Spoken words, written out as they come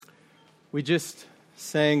We just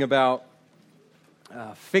sang about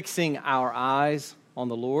fixing our eyes on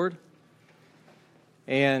the Lord.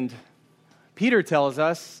 And Peter tells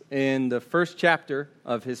us in the first chapter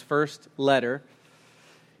of his first letter,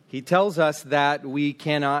 he tells us that we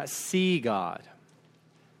cannot see God.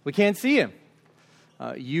 We can't see Him.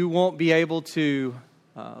 You won't be able to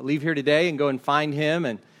leave here today and go and find Him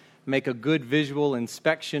and make a good visual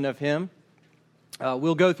inspection of Him.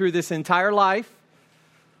 We'll go through this entire life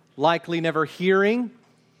likely never hearing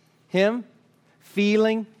Him,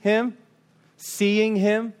 feeling Him, seeing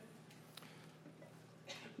Him.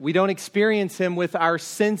 We don't experience Him with our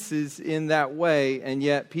senses in that way, and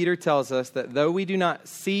yet Peter tells us that though we do not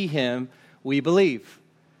see Him, we believe.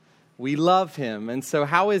 We love Him. And so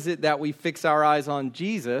how is it that we fix our eyes on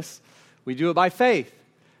Jesus? We do it by faith.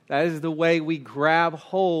 That is the way we grab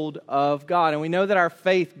hold of God. And we know that our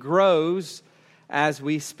faith grows as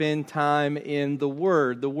we spend time in the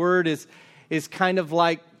Word. The Word is kind of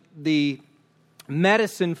like the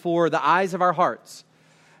medicine for the eyes of our hearts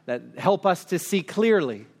that help us to see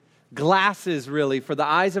clearly. Glasses, really, for the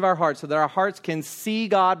eyes of our hearts so that our hearts can see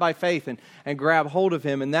God by faith and grab hold of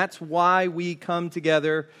Him. And that's why we come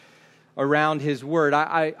together around His Word.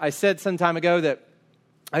 I said some time ago that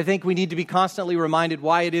I think we need to be constantly reminded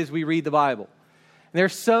why it is we read the Bible. And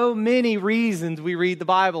there's so many reasons we read the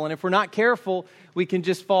Bible, and if we're not careful, we can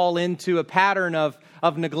just fall into a pattern of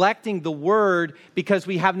neglecting the Word because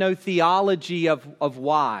we have no theology of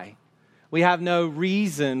why. We have no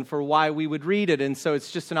reason for why we would read it, and so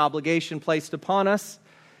it's just an obligation placed upon us,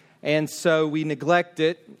 and so we neglect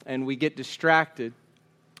it and we get distracted.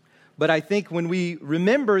 But I think when we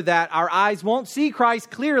remember that our eyes won't see Christ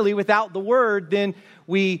clearly without the Word, then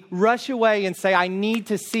we rush away and say, I need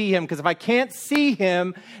to see Him, because if I can't see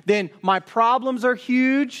Him, then my problems are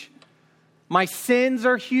huge, my sins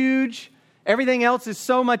are huge, everything else is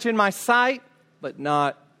so much in my sight, but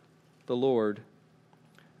not the Lord.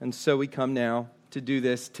 And so we come now to do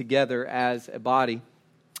this together as a body.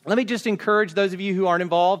 Let me just encourage those of you who aren't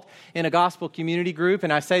involved in a gospel community group,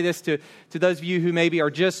 and I say this to those of you who maybe are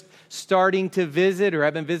just starting to visit or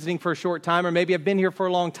have been visiting for a short time, or maybe have been here for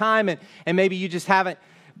a long time, and maybe you just haven't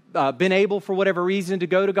been able for whatever reason to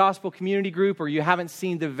go to gospel community group, or you haven't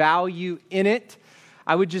seen the value in it.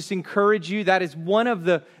 I would just encourage you, that is one of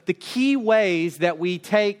the key ways that we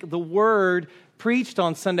take the Word preached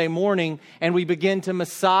on Sunday morning and we begin to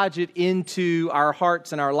massage it into our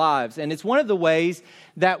hearts and our lives. And it's one of the ways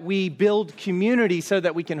that we build community so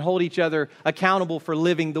that we can hold each other accountable for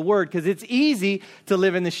living the Word. Because it's easy to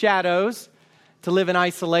live in the shadows, to live in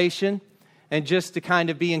isolation, and just to kind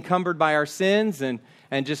of be encumbered by our sins and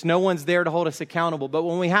just no one's there to hold us accountable. But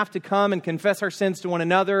when we have to come and confess our sins to one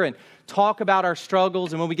another and talk about our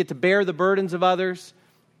struggles, and when we get to bear the burdens of others,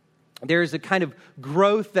 there's a kind of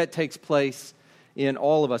growth that takes place in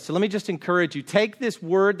all of us. So let me just encourage you, take this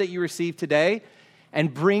word that you received today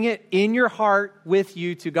and bring it in your heart with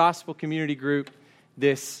you to Gospel Community Group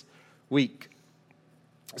this week.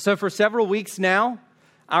 So for several weeks now,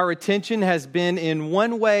 our attention has been in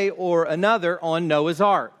one way or another on Noah's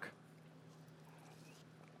Ark.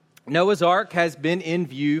 Noah's Ark has been in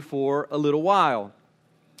view for a little while.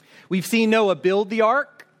 We've seen Noah build the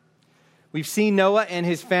ark. We've seen Noah and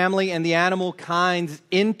his family and the animal kinds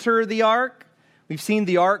enter the ark. We've seen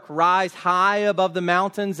the ark rise high above the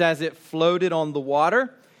mountains as it floated on the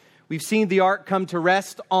water. We've seen the ark come to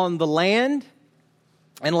rest on the land.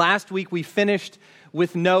 And last week we finished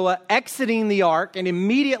with Noah exiting the ark. And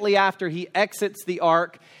immediately after he exits the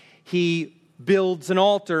ark, he builds an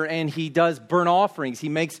altar and he does burnt offerings. He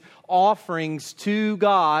makes offerings to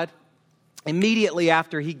God immediately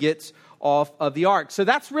after he gets off of the ark. So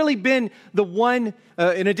that's really been the one,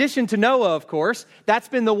 in addition to Noah, of course, that's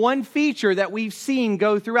been the one feature that we've seen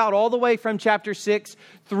go throughout all the way from chapter 6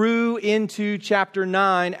 through into chapter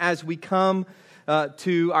 9 as we come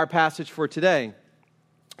to our passage for today.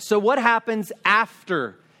 So what happens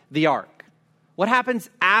after the ark? What happens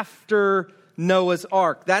after Noah's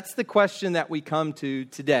ark? That's the question that we come to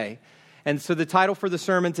today. And so the title for the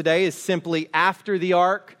sermon today is simply After the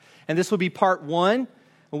Ark, and this will be part 1.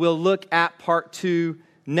 We'll look at part 2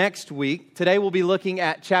 next week. Today we'll be looking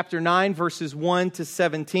at chapter 9, verses 1 to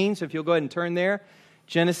 17. So if you'll go ahead and turn there.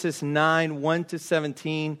 Genesis 9, 1 to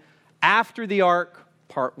 17. After the ark,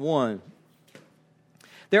 part 1.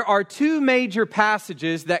 There are two major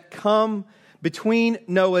passages that come between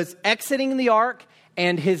Noah's exiting the ark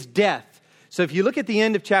and his death. So if you look at the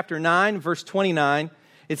end of chapter 9, verse 29,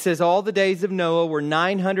 it says, all the days of Noah were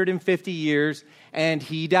 950 years, and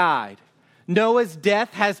he died. Noah's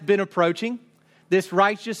death has been approaching. This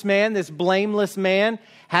righteous man, this blameless man,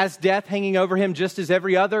 has death hanging over him just as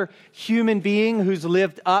every other human being who's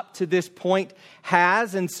lived up to this point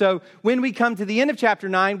has. And so when we come to the end of chapter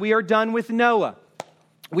 9, we are done with Noah.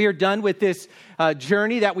 We are done with this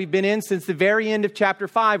journey that we've been in since the very end of chapter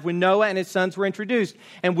 5 when Noah and his sons were introduced.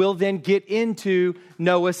 And we'll then get into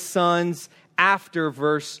Noah's sons after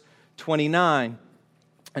verse 29.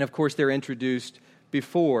 And of course, they're introduced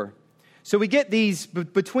before. So we get these,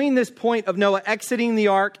 between this point of Noah exiting the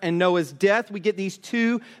ark and Noah's death, we get these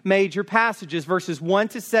two major passages. Verses 1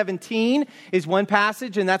 to 17 is one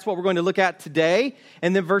passage, and that's what we're going to look at today.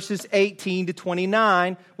 And then verses 18 to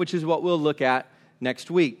 29, which is what we'll look at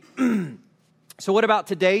next week. So what about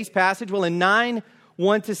today's passage? Well, in 9,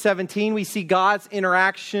 1 to 17, we see God's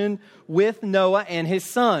interaction with Noah and his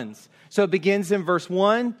sons. So it begins in verse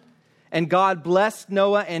 1. And God blessed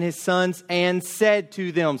Noah and his sons and said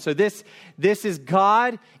to them. So this is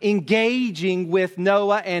God engaging with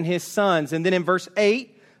Noah and his sons. And then in verse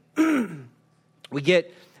 8, we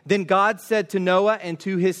get, then God said to Noah and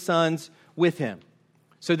to his sons with him.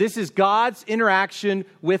 So this is God's interaction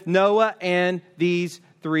with Noah and these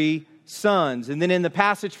three sons. And then in the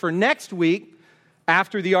passage for next week,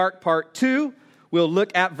 after the ark part 2, we'll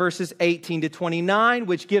look at verses 18 to 29,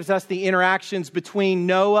 which gives us the interactions between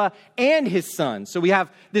Noah and his sons. So we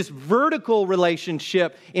have this vertical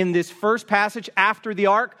relationship in this first passage after the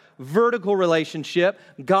ark, vertical relationship,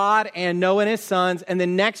 God and Noah and his sons. And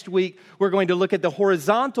then next week, we're going to look at the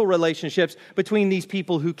horizontal relationships between these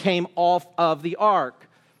people who came off of the ark.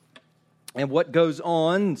 And what goes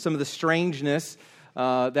on, some of the strangeness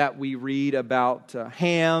that we read about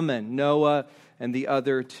Ham and Noah and the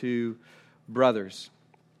other two brothers.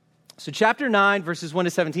 So chapter 9, verses 1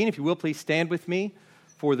 to 17, if you will, please stand with me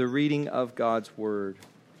for the reading of God's word.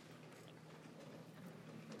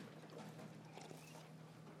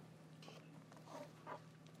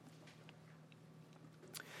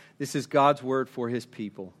 This is God's word for his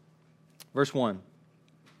people. Verse 1.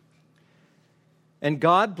 And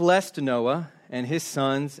God blessed Noah and his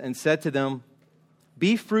sons and said to them,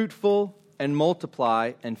 be fruitful and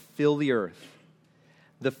multiply and fill the earth.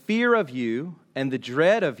 The fear of you and the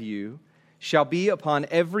dread of you shall be upon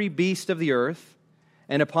every beast of the earth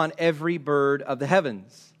and upon every bird of the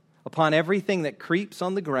heavens, upon everything that creeps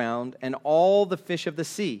on the ground and all the fish of the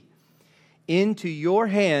sea. Into your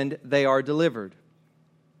hand they are delivered.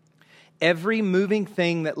 Every moving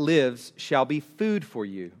thing that lives shall be food for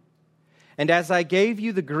you. And as I gave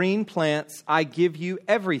you the green plants, I give you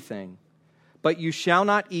everything. But you shall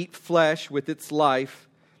not eat flesh with its life,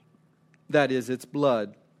 that is its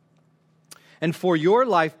blood. And for your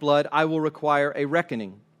lifeblood I will require a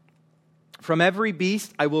reckoning. From every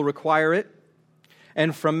beast I will require it,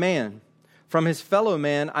 and from man, from his fellow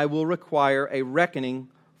man I will require a reckoning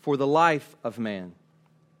for the life of man.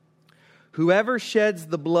 Whoever sheds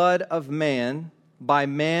the blood of man, by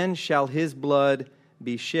man shall his blood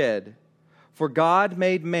be shed. For God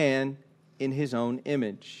made man in his own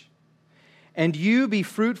image. And you be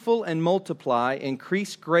fruitful and multiply,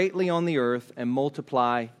 increase greatly on the earth and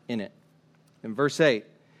multiply in it. In verse 8,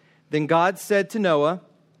 then God said to Noah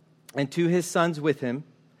and to his sons with him,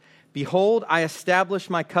 behold, I establish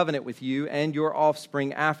my covenant with you and your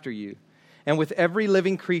offspring after you, and with every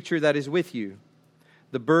living creature that is with you,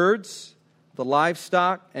 the birds, the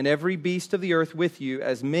livestock, and every beast of the earth with you,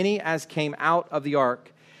 as many as came out of the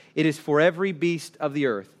ark. It is for every beast of the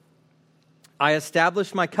earth. I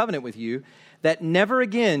establish my covenant with you, that never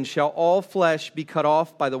again shall all flesh be cut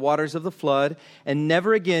off by the waters of the flood, and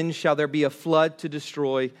never again shall there be a flood to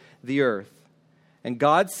destroy the earth. And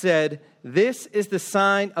God said, this is the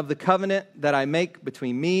sign of the covenant that I make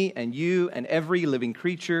between me and you and every living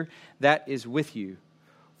creature that is with you,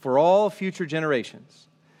 for all future generations.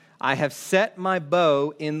 I have set my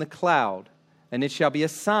bow in the cloud, and it shall be a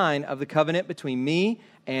sign of the covenant between me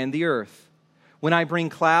and the earth. When I bring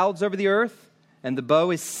clouds over the earth, and the bow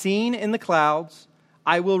is seen in the clouds,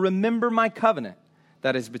 I will remember my covenant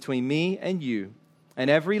that is between me and you, and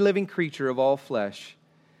every living creature of all flesh.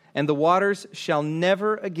 And the waters shall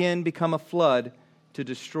never again become a flood to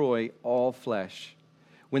destroy all flesh.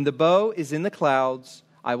 When the bow is in the clouds,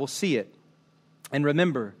 I will see it, and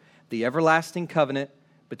remember the everlasting covenant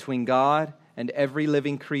between God and every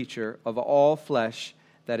living creature of all flesh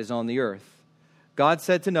that is on the earth. God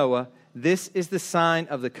said to Noah, this is the sign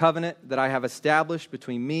of the covenant that I have established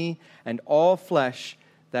between me and all flesh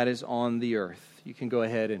that is on the earth. You can go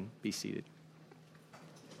ahead and be seated.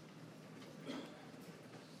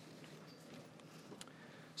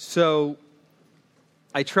 So,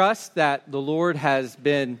 I trust that the Lord has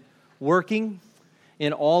been working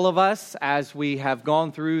in all of us as we have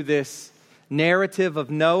gone through this narrative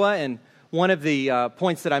of Noah. And One of the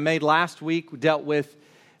points that I made last week dealt with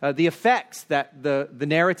the effects that the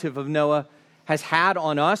narrative of Noah has had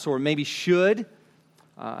on us, or maybe should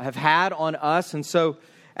have had on us. And so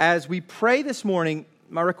as we pray this morning,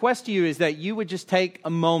 my request to you is that you would just take a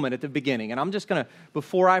moment at the beginning. And I'm just going to,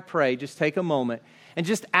 before I pray, just take a moment and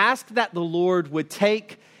just ask that the Lord would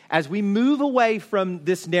take, as we move away from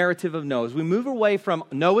this narrative of Noah, as we move away from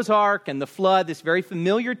Noah's Ark and the flood, this very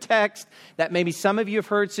familiar text that maybe some of you have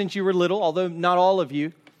heard since you were little, although not all of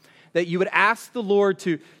you, that you would ask the Lord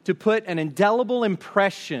to put an indelible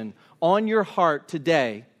impression on your heart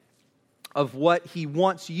today of what He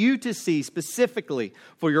wants you to see specifically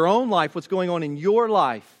for your own life, what's going on in your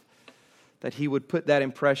life, that He would put that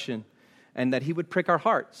impression and that He would prick our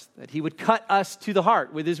hearts, that He would cut us to the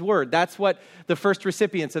heart with His Word. That's what the first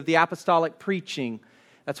recipients of the apostolic preaching,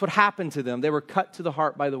 that's what happened to them. They were cut to the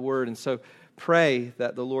heart by the Word. And so pray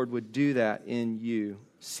that the Lord would do that in you.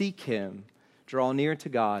 Seek Him, draw near to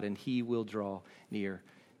God, and He will draw near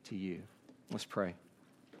to you. Let's pray.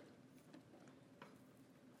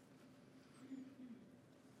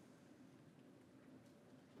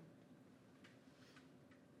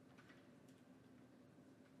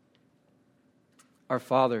 Our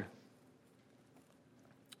Father,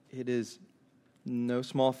 it is no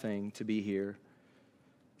small thing to be here,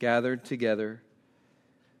 gathered together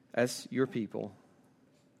as your people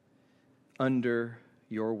under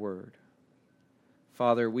your word.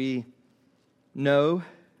 Father, we know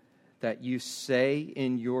that you say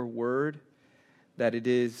in your word that it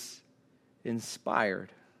is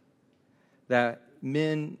inspired, that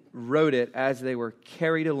men wrote it as they were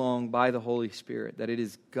carried along by the Holy Spirit, that it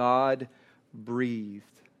is God breathed.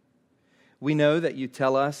 We know that you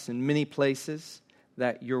tell us in many places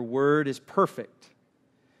that your word is perfect,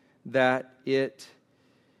 that it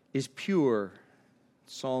is pure.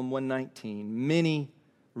 Psalm 119, many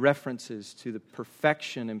references to the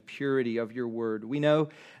perfection and purity of your word. We know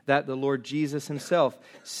that the Lord Jesus Himself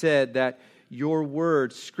said that your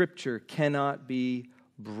word, Scripture, cannot be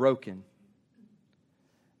broken.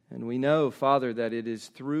 And we know, Father, that it is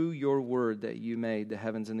through your word that you made the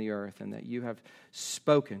heavens and the earth, and that you have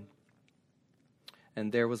spoken.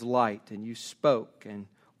 And there was light, and you spoke, and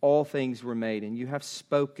all things were made, and you have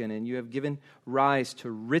spoken, and you have given rise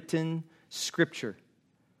to written Scripture.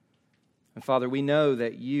 And Father, we know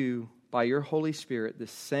that you, by your Holy Spirit, the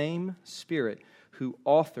same Spirit who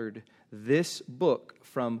authored this book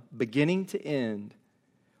from beginning to end,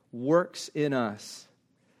 works in us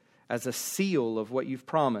as a seal of what you've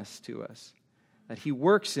promised to us. That He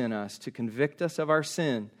works in us to convict us of our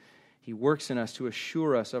sin. He works in us to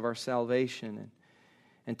assure us of our salvation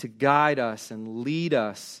and to guide us and lead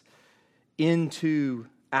us into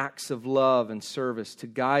acts of love and service, to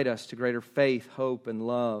guide us to greater faith, hope, and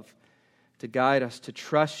love, to guide us to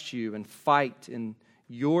trust you and fight in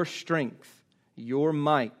your strength, your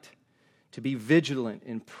might, to be vigilant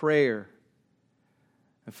in prayer.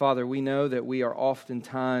 And Father, we know that we are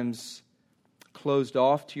oftentimes closed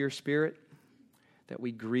off to your Spirit, that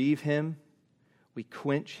we grieve Him, we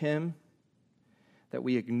quench Him, that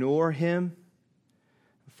we ignore Him.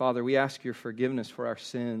 Father, we ask your forgiveness for our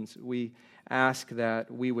sins. We ask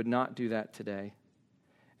that we would not do that today.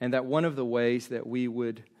 And that one of the ways that we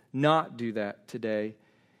would not do that today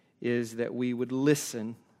is that we would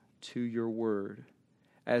listen to your word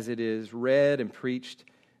as it is read and preached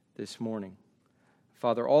this morning.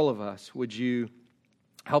 Father, all of us, would you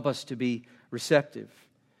help us to be receptive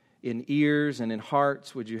in ears and in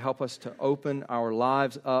hearts? Would you help us to open our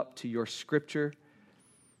lives up to your Scripture?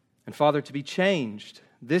 And Father, to be changed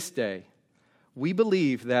this day. We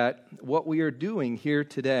believe that what we are doing here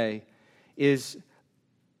today is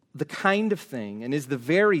the kind of thing and is the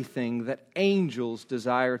very thing that angels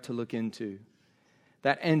desire to look into.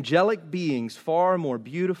 That angelic beings far more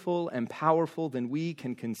beautiful and powerful than we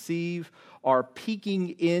can conceive are peeking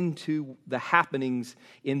into the happenings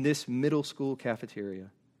in this middle school cafeteria.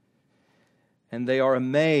 And they are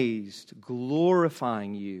amazed,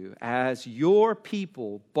 glorifying you as your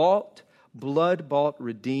people, blood-bought,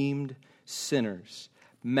 redeemed sinners,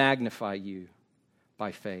 magnify you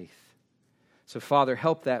by faith. So, Father,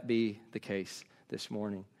 help that be the case this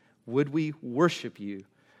morning. Would we worship you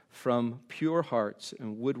from pure hearts,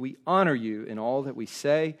 and would we honor you in all that we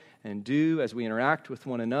say and do as we interact with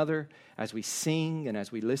one another, as we sing and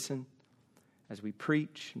as we listen, as we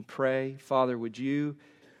preach and pray. Father, would you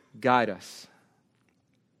guide us?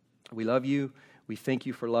 We love you. We thank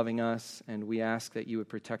you for loving us, and we ask that you would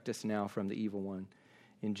protect us now from the evil one.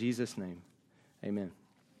 In Jesus' name, amen.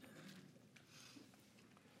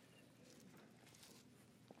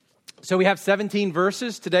 So we have 17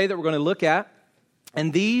 verses today that we're going to look at.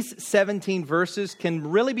 And these 17 verses can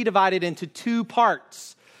really be divided into two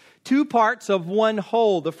parts of one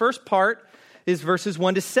whole. The first part is verses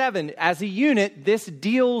 1 to 7. As a unit, this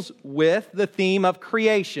deals with the theme of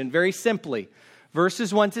creation, very simply.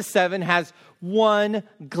 Verses 1 to 7 has one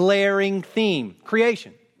glaring theme,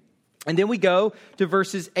 creation. And then we go to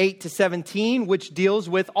verses 8 to 17, which deals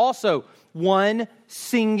with also one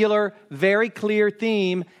singular, very clear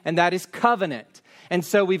theme, and that is covenant. And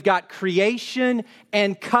so we've got creation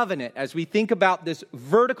and covenant. As we think about this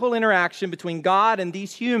vertical interaction between God and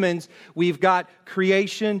these humans, we've got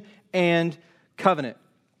creation and covenant.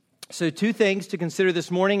 So two things to consider this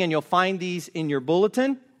morning, and you'll find these in your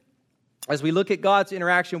bulletin. As we look at God's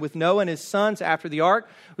interaction with Noah and his sons after the ark,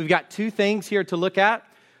 we've got two things here to look at.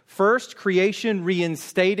 First, creation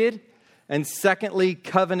reinstated, and secondly,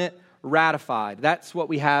 covenant ratified. That's what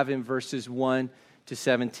we have in verses 1 to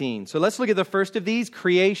 17. So let's look at the first of these,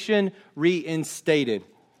 creation reinstated.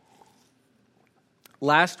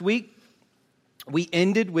 Last week, we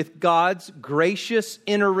ended with God's gracious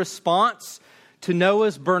inner response to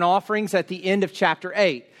Noah's burnt offerings at the end of chapter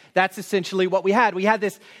 8. That's essentially what we had. We had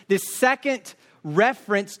this second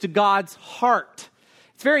reference to God's heart.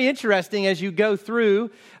 It's very interesting as you go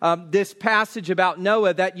through this passage about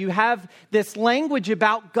Noah that you have this language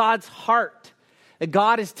about God's heart. That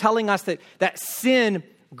God is telling us that sin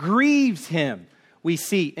grieves him. We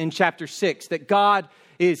see in chapter 6 that God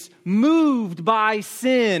is moved by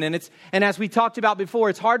sin. And as we talked about before,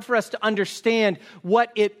 it's hard for us to understand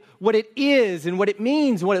what it is and what it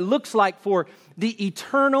means and what it looks like for the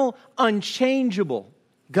eternal, unchangeable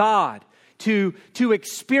God to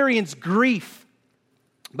experience grief.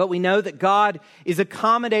 But we know that God is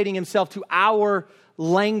accommodating himself to our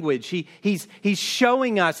language. He's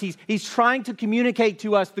showing us, he's trying to communicate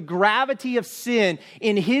to us the gravity of sin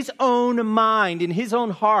in his own mind, in his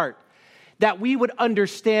own heart, that we would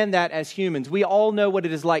understand that as humans. We all know what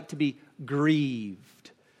it is like to be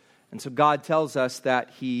grieved. And so God tells us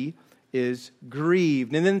that he is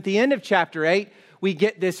grieved. And then at the end of chapter 8, we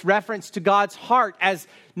get this reference to God's heart. As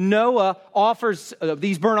Noah offers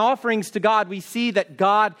these burnt offerings to God, we see that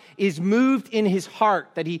God is moved in his heart,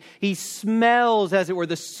 that he smells, as it were,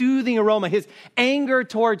 the soothing aroma. His anger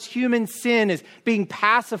towards human sin is being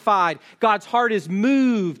pacified. God's heart is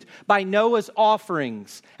moved by Noah's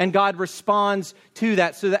offerings, and God responds to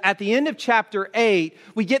that. So that at the end of chapter 8,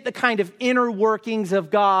 we get the kind of inner workings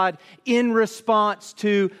of God in response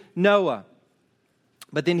to Noah.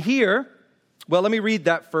 But then here, well, let me read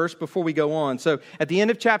that first before we go on. So at the end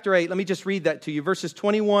of chapter 8, let me just read that to you, verses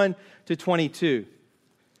 21 to 22.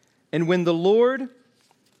 And when the Lord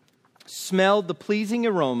smelled the pleasing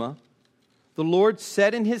aroma, the Lord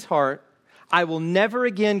said in his heart, I will never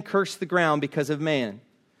again curse the ground because of man.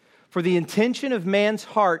 For the intention of man's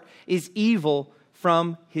heart is evil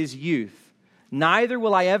from his youth. Neither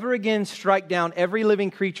will I ever again strike down every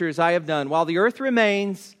living creature as I have done. While the earth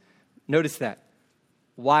remains, notice that,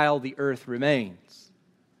 while the earth remains.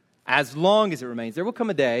 As long as it remains. There will come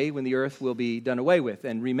a day when the earth will be done away with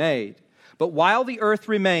and remade. But while the earth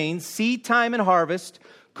remains, seed time and harvest,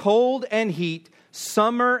 cold and heat,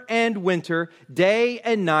 summer and winter, day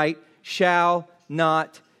and night shall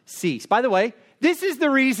not cease. By the way, this is the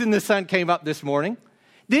reason the sun came up this morning.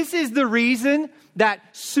 This is the reason that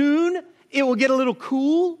soon it will get a little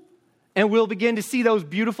cool and we'll begin to see those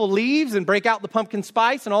beautiful leaves and break out the pumpkin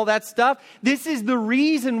spice and all that stuff. This is the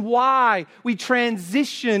reason why we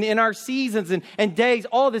transition in our seasons and days,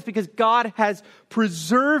 all of this, because God has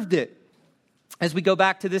preserved it. As we go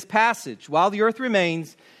back to this passage, while the earth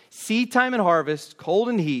remains, seed time and harvest, cold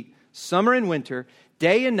and heat, summer and winter,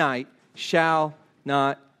 day and night shall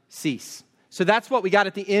not cease. So that's what we got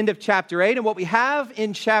at the end of chapter 8. And what we have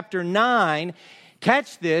in chapter 9,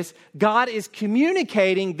 catch this, God is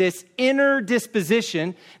communicating this inner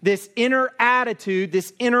disposition, this inner attitude,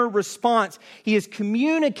 this inner response. He is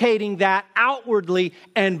communicating that outwardly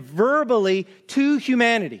and verbally to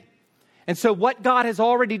humanity. And so what God has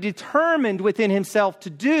already determined within himself to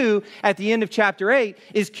do at the end of chapter 8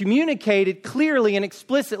 is communicated clearly and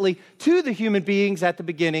explicitly to the human beings at the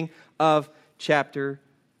beginning of chapter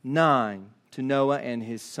 9, to Noah and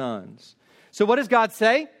his sons. So what does God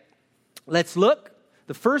say? Let's look.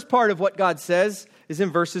 The first part of what God says is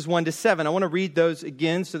in verses 1 to 7. I want to read those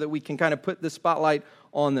again so that we can kind of put the spotlight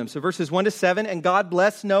on them. So verses 1 to 7, and God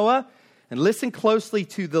blessed Noah, and listen closely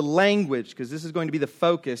to the language, because this is going to be the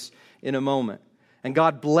focus in a moment. And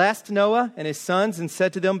God blessed Noah and his sons and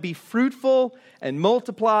said to them, be fruitful and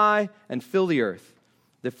multiply and fill the earth.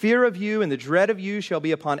 The fear of you and the dread of you shall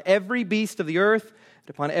be upon every beast of the earth and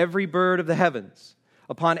upon every bird of the heavens,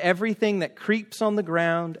 upon everything that creeps on the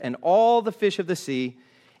ground and all the fish of the sea.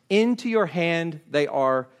 Into your hand they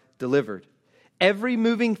are delivered. Every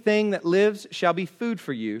moving thing that lives shall be food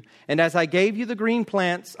for you. And as I gave you the green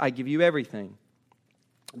plants, I give you everything.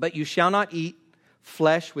 But you shall not eat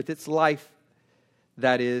flesh with its life,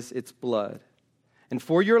 that is, its blood. And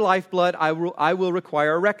for your lifeblood I will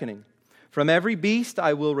require a reckoning. From every beast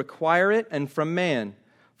I will require it, and from man.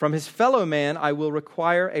 From his fellow man I will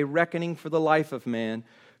require a reckoning for the life of man.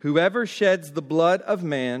 Whoever sheds the blood of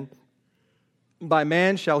man, by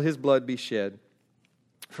man shall his blood be shed.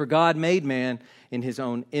 For God made man in his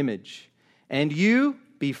own image. And you,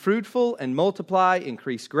 be fruitful and multiply,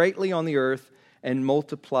 increase greatly on the earth, and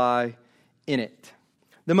multiply in it.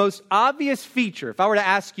 The most obvious feature, if I were to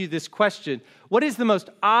ask you this question, what is the most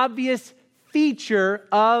obvious feature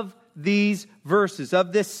of these verses,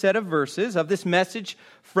 of this set of verses, of this message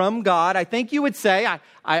from God? I think you would say,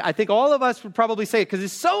 I think all of us would probably say it because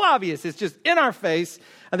it's so obvious, it's just in our face.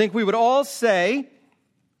 I think we would all say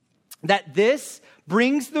that this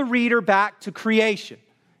brings the reader back to creation.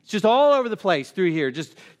 It's just all over the place through here,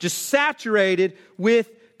 just saturated with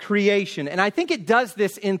creation. And I think it does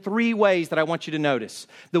this in three ways that I want you to notice.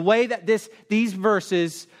 The way that these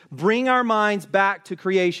verses bring our minds back to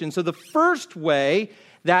creation. So the first way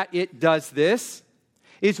that it does this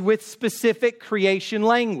is with specific creation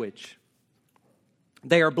language.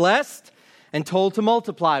 They are blessed and told to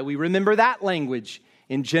multiply. We remember that language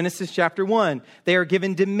in Genesis chapter 1. They are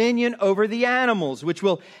given dominion over the animals, which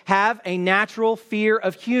will have a natural fear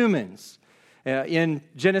of humans. In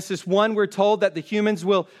Genesis 1, we're told that the humans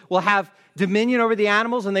will have dominion over the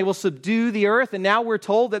animals and they will subdue the earth. And now we're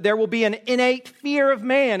told that there will be an innate fear of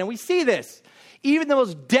man. And we see this. Even the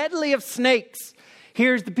most deadly of snakes,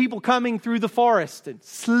 here's the people coming through the forest and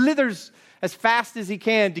slithers as fast as he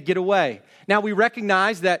can to get away. Now we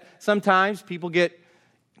recognize that sometimes people get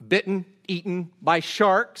bitten, eaten by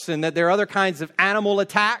sharks, and that there are other kinds of animal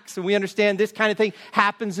attacks, and we understand this kind of thing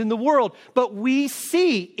happens in the world. But we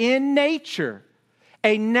see in nature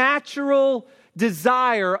a natural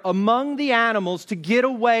desire among the animals to get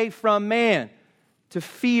away from man, to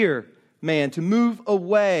fear man, to move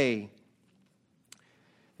away.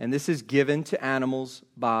 And this is given to animals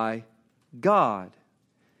by God.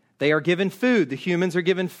 They are given food. The humans are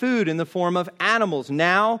given food in the form of animals.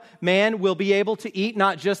 Now, man will be able to eat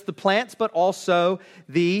not just the plants, but also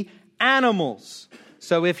the animals.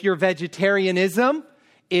 So if your vegetarianism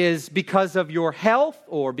is because of your health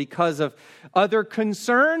or because of other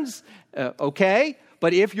concerns, okay.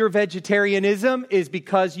 But if your vegetarianism is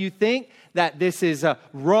because you think that this is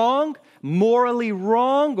wrong, morally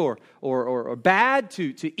wrong or bad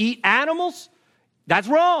to eat animals, that's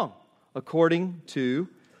wrong, according to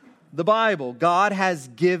the Bible. God has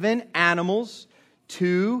given animals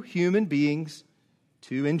to human beings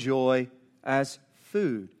to enjoy as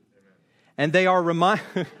food. And they are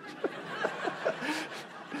reminded...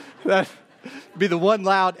 That'd be the one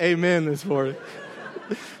loud amen this morning.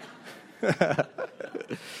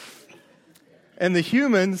 And the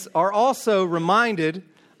humans are also reminded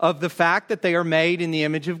of the fact that they are made in the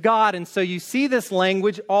image of God. And so you see this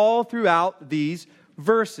language all throughout these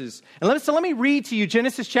verses. And let me read to you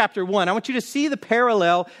Genesis chapter 1. I want you to see the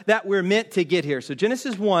parallel that we're meant to get here. So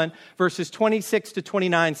Genesis 1, verses 26 to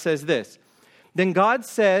 29 says this. Then God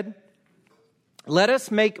said, let us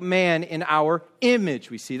make man in our image.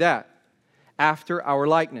 We see that. After our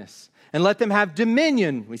likeness. And let them have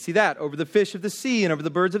dominion. We see that. Over the fish of the sea and over the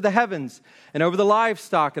birds of the heavens and over the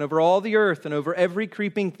livestock and over all the earth and over every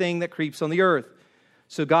creeping thing that creeps on the earth.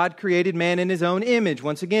 So God created man in his own image.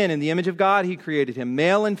 Once again, in the image of God, he created him.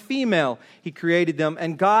 Male and female, he created them.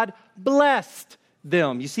 And God blessed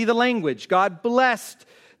them. You see the language. God blessed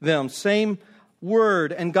them. Same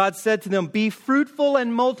word. And God said to them, be fruitful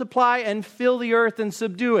and multiply and fill the earth and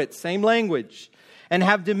subdue it. Same language. And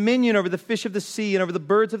have dominion over the fish of the sea and over the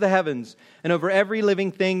birds of the heavens and over every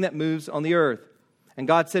living thing that moves on the earth. And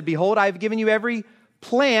God said, behold, I have given you every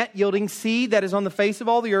plant yielding seed that is on the face of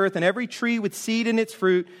all the earth, and every tree with seed in its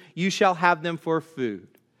fruit, you shall have them for food.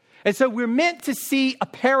 And so we're meant to see a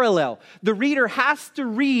parallel. The reader has to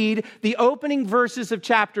read the opening verses of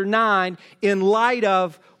chapter 9 in light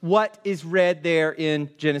of what is read there in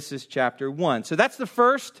Genesis chapter 1. So that's the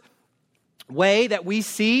first way that we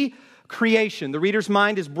see creation. The reader's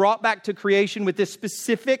mind is brought back to creation with this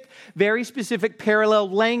specific, very specific parallel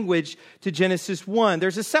language to Genesis 1.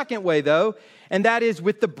 There's a second way, though, and that is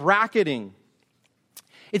with the bracketing.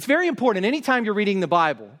 It's very important anytime you're reading the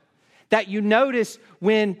Bible that you notice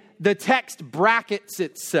when the text brackets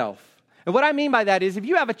itself. And what I mean by that is if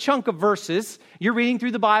you have a chunk of verses, you're reading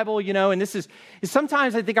through the Bible, and this is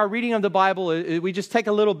sometimes I think our reading of the Bible, we just take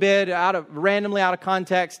a little bit randomly out of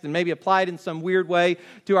context and maybe apply it in some weird way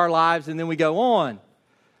to our lives, and then we go on.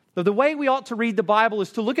 But the way we ought to read the Bible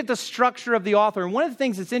is to look at the structure of the author. And one of the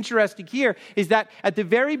things that's interesting here is that at the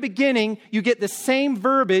very beginning, you get the same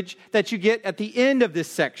verbiage that you get at the end of this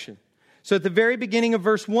section. So at the very beginning of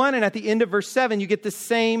verse 1 and at the end of verse 7, you get the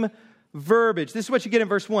same verbiage. This is what you get in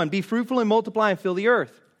verse 1. Be fruitful and multiply and fill the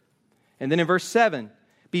earth. And then in verse 7,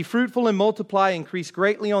 be fruitful and multiply, increase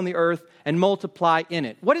greatly on the earth and multiply in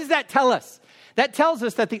it. What does that tell us? That tells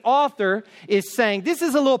us that the author is saying, this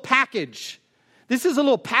is a little package. This is a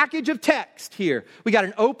little package of text here. We got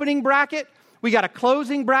an opening bracket, we got a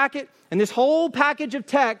closing bracket, and this whole package of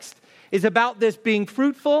text is about this being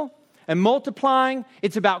fruitful and multiplying.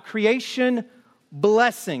 It's about creation,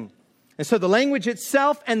 blessing. And so the language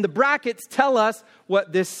itself and the brackets tell us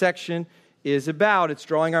what this section is about. It's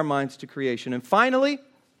drawing our minds to creation. And finally,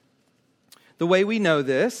 the way we know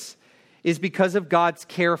this is because of God's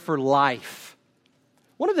care for life.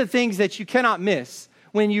 One of the things that you cannot miss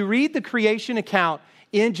when you read the creation account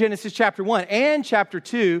in Genesis chapter 1 and chapter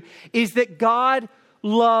 2 is that God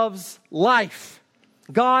loves life.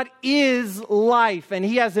 God is life, and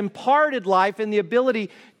He has imparted life and the ability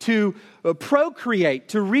to procreate,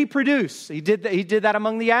 to reproduce. He did that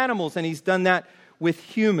among the animals, and He's done that with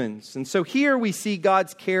humans. And so here we see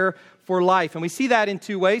God's care for life, and we see that in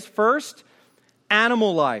two ways. First,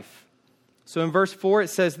 animal life. So in verse 4 it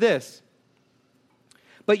says this,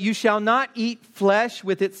 but you shall not eat flesh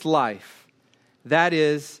with its life, that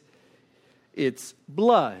is, its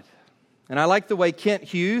blood. And I like the way Kent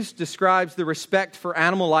Hughes describes the respect for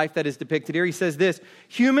animal life that is depicted here. He says this,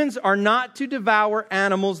 humans are not to devour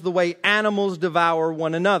animals the way animals devour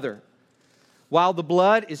one another, while the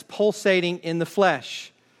blood is pulsating in the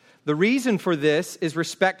flesh. The reason for this is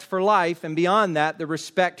respect for life, and beyond that, the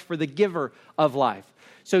respect for the giver of life.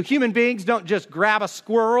 So human beings don't just grab a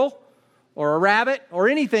squirrel or a rabbit or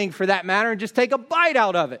anything for that matter and just take a bite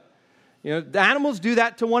out of it. The animals do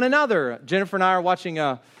that to one another. Jennifer and I are watching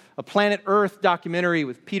a Planet Earth documentary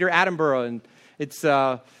with Peter Attenborough, and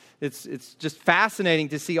it's just fascinating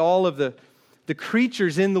to see all of the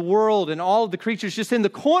creatures in the world and all of the creatures just in the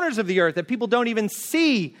corners of the earth that people don't even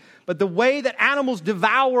see, but the way that animals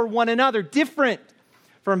devour one another, different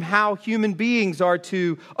from how human beings are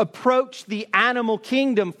to approach the animal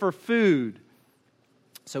kingdom for food.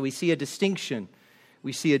 So we see a distinction.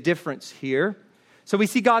 We see a difference here. So we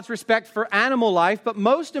see God's respect for animal life, but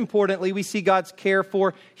most importantly, we see God's care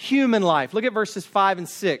for human life. Look at verses 5 and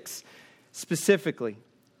 6 specifically.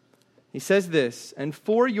 He says this, and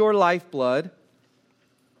for your lifeblood,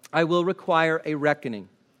 I will require a reckoning.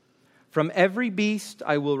 From every beast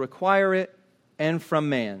I will require it, and from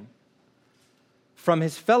man. From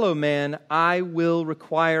his fellow man I will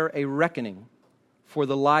require a reckoning for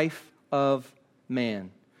the life of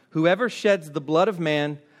man. Whoever sheds the blood of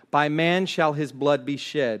man, by man shall his blood be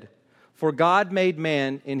shed. For God made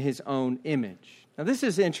man in His own image. Now this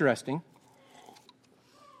is interesting,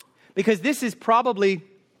 because this is probably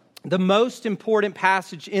the most important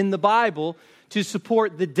passage in the Bible to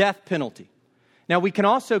support the death penalty. Now we can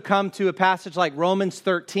also come to a passage like Romans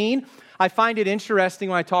 13. I find it interesting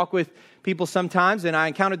when I talk with people sometimes, and I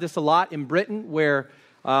encountered this a lot in Britain, where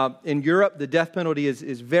in Europe the death penalty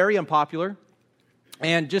is very unpopular.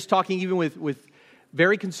 And just talking even with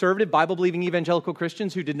very conservative, Bible-believing evangelical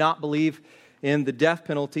Christians who did not believe in the death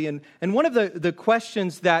penalty. And one of the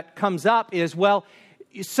questions that comes up is, well,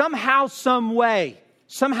 somehow, some way,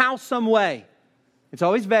 it's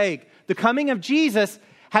always vague, the coming of Jesus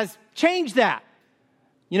has changed that.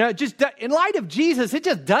 Just in light of Jesus, it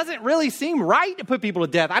just doesn't really seem right to put people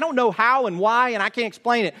to death. I don't know how and why, and I can't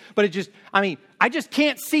explain it, but I just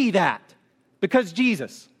can't see that because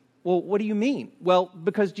Jesus. Well, what do you mean? Well,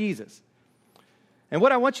 because Jesus. And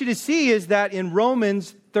what I want you to see is that in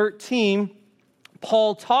Romans 13,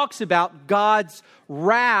 Paul talks about God's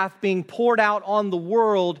wrath being poured out on the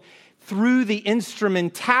world through the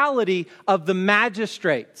instrumentality of the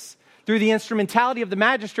magistrates. Through the instrumentality of the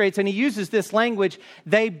magistrates, and he uses this language,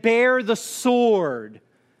 they bear the sword.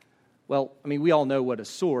 Well, we all know what a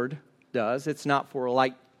sword does. It's not for a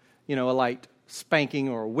light spanking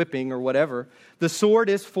or whipping or whatever. The sword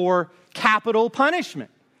is for capital punishment.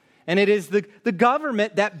 And it is the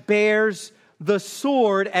government that bears the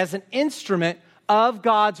sword as an instrument of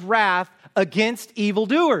God's wrath against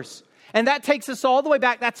evildoers. And that takes us all the way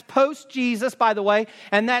back. That's post-Jesus, by the way.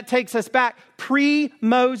 And that takes us back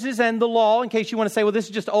pre-Moses and the law, in case you want to say, well, this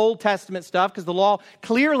is just Old Testament stuff, because the law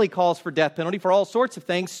clearly calls for death penalty for all sorts of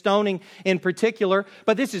things, stoning in particular.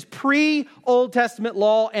 But this is pre-Old Testament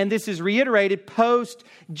law, and this is reiterated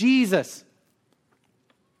post-Jesus.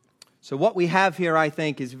 So what we have here, I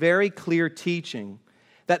think, is very clear teaching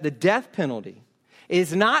that the death penalty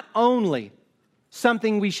is not only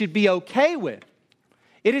something we should be okay with,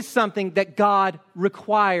 it is something that God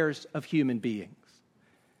requires of human beings.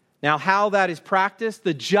 Now, how that is practiced,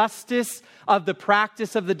 the justice of the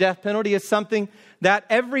practice of the death penalty is something that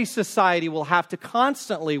every society will have to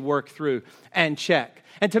constantly work through and check.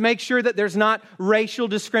 And to make sure that there's not racial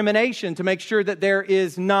discrimination, to make sure that there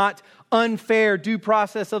is not unfair due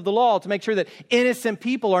process of the law, to make sure that innocent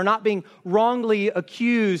people are not being wrongly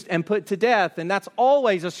accused and put to death. And that's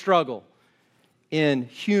always a struggle in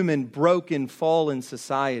human, broken, fallen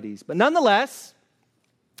societies. But nonetheless,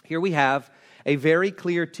 here we have a very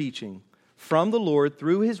clear teaching from the Lord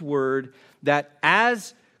through His Word that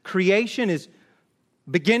as creation is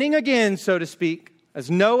beginning again, so to speak,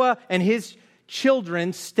 as Noah and his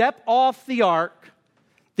children step off the ark,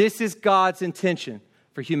 this is God's intention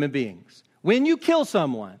for human beings. When you kill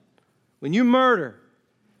someone, when you murder,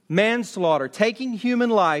 manslaughter, taking human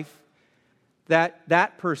life,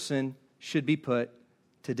 that person should be put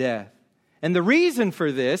to death. And the reason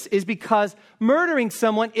for this is because murdering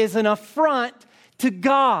someone is an affront to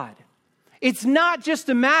God. It's not just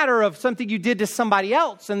a matter of something you did to somebody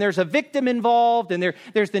else, and there's a victim involved, and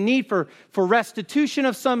there's the need for restitution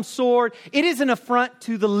of some sort. It is an affront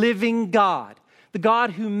to the living God, the God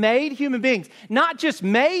who made human beings. Not just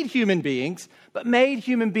made human beings, but made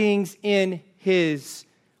human beings in His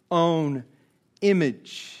own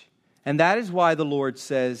image. And that is why the Lord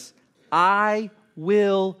says, I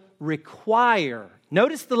will require.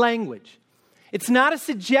 Notice the language. It's not a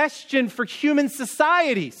suggestion for human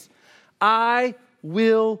societies. I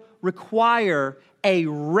will require a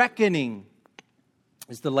reckoning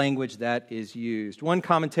is the language that is used. One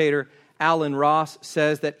commentator, Alan Ross,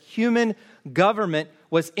 says that human government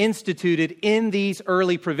was instituted in these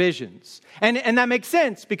early provisions. And that makes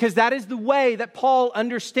sense because that is the way that Paul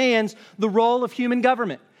understands the role of human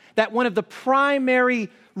government. That one of the primary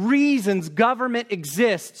reasons government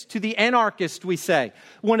exists, to the anarchist we say,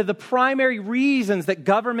 one of the primary reasons that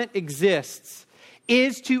government exists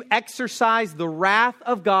is to exercise the wrath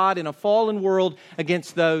of God in a fallen world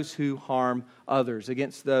against those who harm others,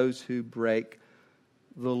 against those who break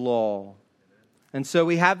the law. And so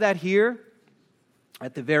we have that here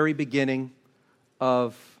at the very beginning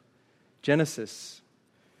of Genesis.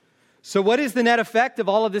 So what is the net effect of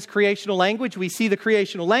all of this creational language? We see the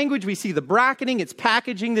creational language, we see the bracketing, it's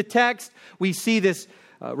packaging the text, we see this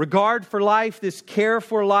regard for life, this care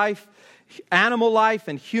for life, animal life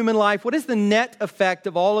and human life. What is the net effect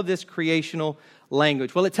of all of this creational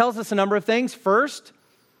language? Well, it tells us a number of things. First,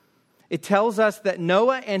 it tells us that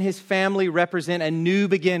Noah and his family represent a new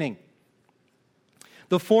beginning.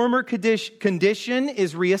 The former condition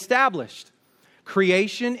is reestablished.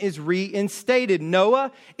 Creation is reinstated.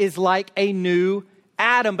 Noah is like a new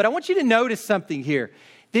Adam. But I want you to notice something here.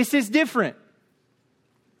 This is different.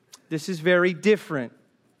 This is very different.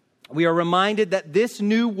 We are reminded that this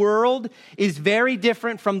new world is very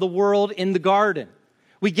different from the world in the garden.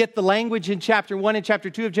 We get the language in chapter 1 and chapter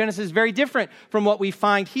 2 of Genesis very different from what we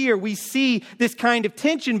find here. We see this kind of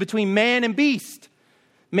tension between man and beast.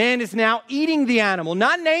 Man is now eating the animal,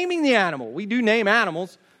 not naming the animal. We do name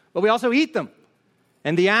animals, but we also eat them.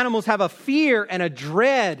 And the animals have a fear and a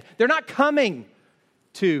dread. They're not coming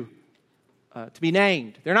to be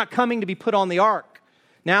named. They're not coming to be put on the ark.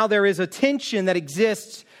 Now there is a tension that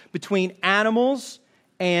exists between animals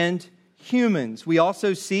and humans. We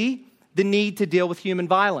also see the need to deal with human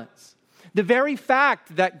violence. The very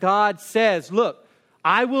fact that God says, look,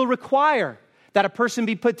 I will require that a person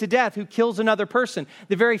be put to death who kills another person.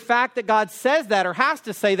 The very fact that God says that or has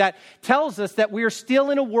to say that tells us that we are still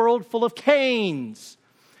in a world full of Cains.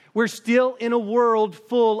 We're still in a world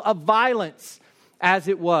full of violence as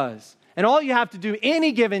it was. And all you have to do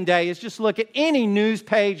any given day is just look at any news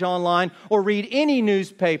page online or read any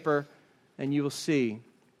newspaper and you will see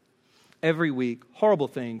every week horrible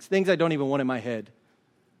things I don't even want in my head,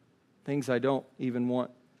 things I don't even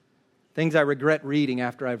want, things I regret reading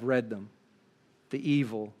after I've read them. The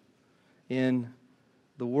evil in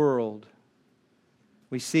the world.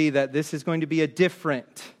 We see that this is going to be a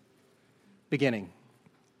different beginning,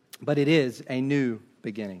 but it is a new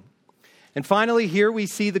beginning. And finally, here we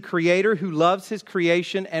see the Creator who loves His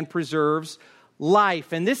creation and preserves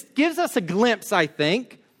life. And this gives us a glimpse, I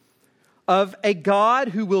think, of a God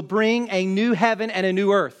who will bring a new heaven and a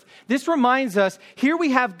new earth. This reminds us, here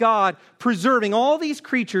we have God preserving all these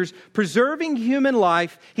creatures, preserving human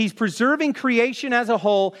life. He's preserving creation as a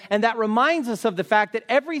whole. And that reminds us of the fact that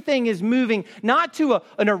everything is moving not to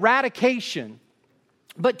an eradication,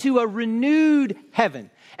 but to a renewed heaven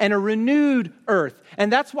and a renewed earth.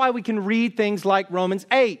 And that's why we can read things like Romans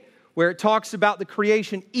 8, where it talks about the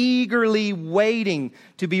creation eagerly waiting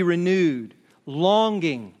to be renewed,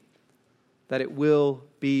 longing that it will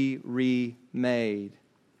be remade.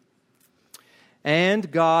 And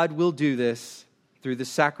God will do this through the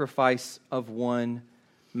sacrifice of one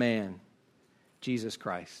man, Jesus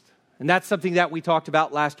Christ. And that's something that we talked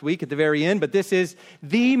about last week at the very end, but this is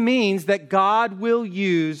the means that God will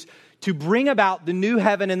use to bring about the new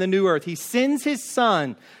heaven and the new earth. He sends his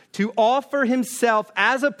Son to offer himself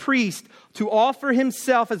as a priest, to offer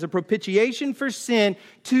himself as a propitiation for sin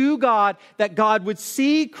to God, that God would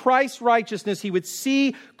see Christ's righteousness. He would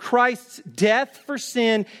see Christ's death for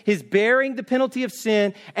sin, his bearing the penalty of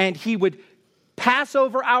sin, and he would pass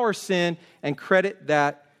over our sin and credit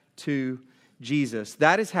that to Jesus.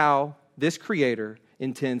 That is how this Creator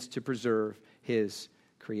intends to preserve his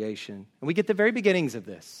creation. And we get the very beginnings of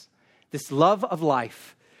this love of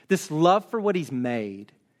life, this love for what he's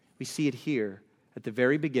made. We see it here at the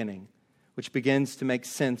very beginning, which begins to make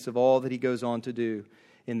sense of all that he goes on to do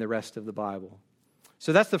in the rest of the Bible.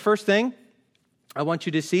 So that's the first thing I want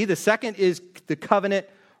you to see. The second is the covenant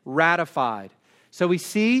ratified. So we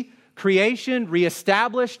see creation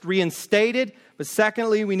reestablished, reinstated, but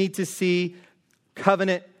secondly, we need to see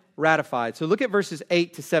covenant ratified. So look at verses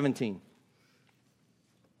 8 to 17.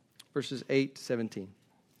 Verses 8 to 17.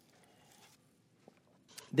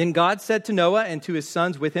 Then God said to Noah and to his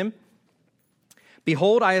sons with him,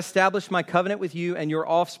 "Behold, I establish my covenant with you and your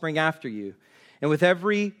offspring after you, and with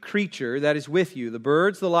every creature that is with you, the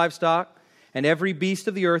birds, the livestock, and every beast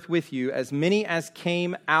of the earth with you, as many as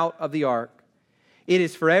came out of the ark. It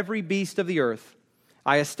is for every beast of the earth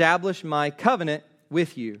I establish my covenant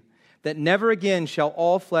with you, that never again shall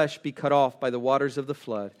all flesh be cut off by the waters of the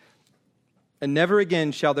flood, and never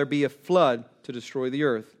again shall there be a flood to destroy the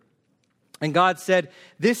earth. And God said,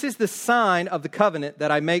 this is the sign of the covenant that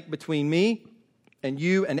I make between me and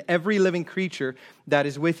you and every living creature that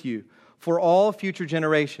is with you for all future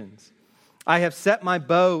generations. I have set my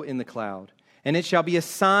bow in the cloud, and it shall be a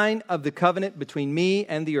sign of the covenant between me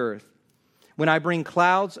and the earth. When I bring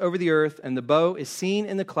clouds over the earth and the bow is seen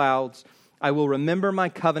in the clouds, I will remember my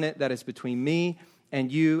covenant that is between me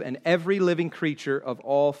and you and every living creature of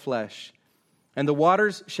all flesh. And the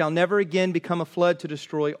waters shall never again become a flood to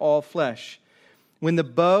destroy all flesh. When the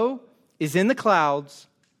bow is in the clouds,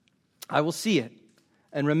 I will see it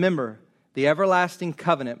and remember the everlasting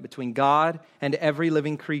covenant between God and every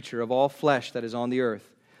living creature of all flesh that is on the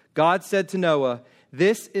earth. God said to Noah,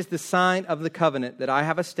 this is the sign of the covenant that I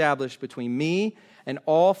have established between me and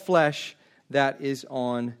all flesh that is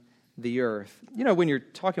on the earth." You know, when you're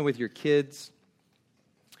talking with your kids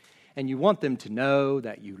and you want them to know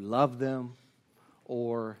that you love them,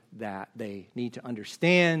 or that they need to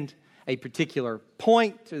understand a particular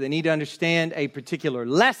point, or they need to understand a particular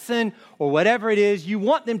lesson, or whatever it is, you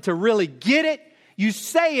want them to really get it. You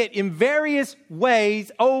say it in various ways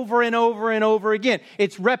over and over and over again.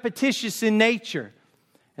 It's repetitious in nature.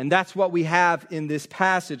 And that's what we have in this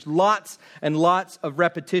passage. Lots and lots of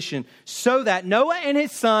repetition, so that Noah and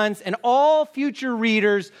his sons and all future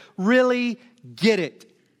readers really get it.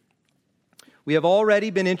 We have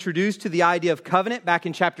already been introduced to the idea of covenant back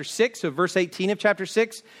in chapter 6. So verse 18 of chapter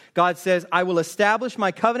 6, God says, I will establish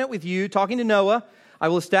my covenant with you, talking to Noah, I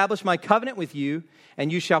will establish my covenant with you,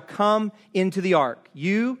 and you shall come into the ark.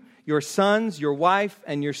 You, your sons, your wife,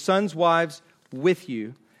 and your sons' wives with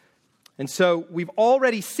you. And so we've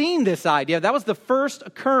already seen this idea. That was the first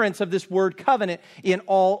occurrence of this word covenant in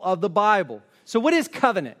all of the Bible. So what is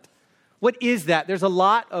covenant? What is that? There's a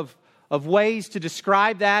lot of ways to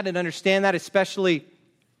describe that and understand that, especially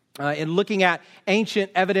in looking at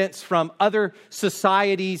ancient evidence from other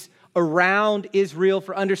societies around Israel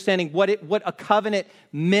for understanding what a covenant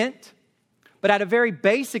meant. But at a very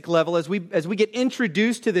basic level, as we get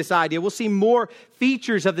introduced to this idea, we'll see more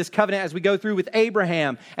features of this covenant as we go through with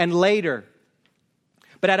Abraham and later.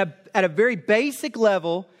 But at a very basic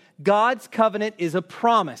level, God's covenant is a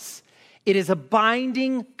promise. It is a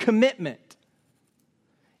binding commitment.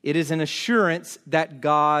 It is an assurance that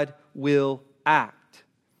God will act.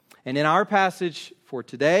 And in our passage for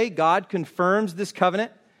today, God confirms this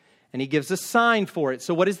covenant and he gives a sign for it.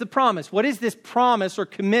 So what is the promise? What is this promise or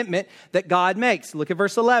commitment that God makes? Look at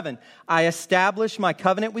verse 11. I establish my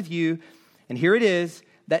covenant with you, and here it is,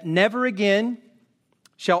 that never again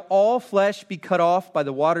shall all flesh be cut off by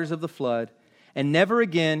the waters of the flood, and never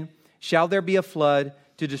again shall there be a flood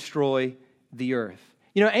to destroy the earth.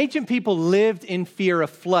 You know, ancient people lived in fear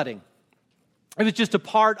of flooding. It was just a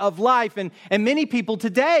part of life, and many people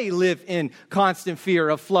today live in constant fear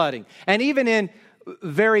of flooding. And even in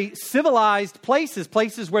very civilized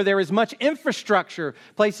places where there is much infrastructure,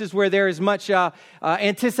 places where there is much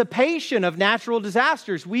anticipation of natural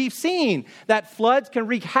disasters, we've seen that floods can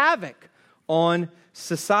wreak havoc on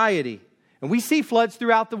society. And we see floods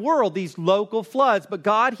throughout the world, these local floods, but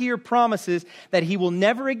God here promises that He will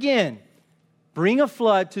never again bring a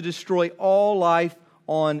flood to destroy all life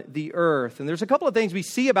on the earth. And there's a couple of things we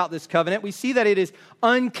see about this covenant. We see that it is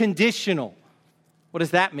unconditional. What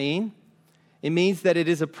does that mean? It means that it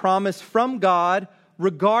is a promise from God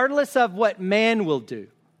regardless of what man will do.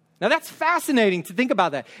 Now that's fascinating to think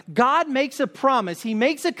about that. God makes a promise. He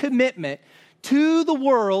makes a commitment to the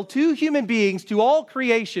world, to human beings, to all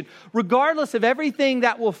creation, regardless of everything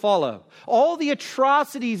that will follow. All the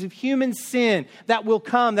atrocities of human sin that will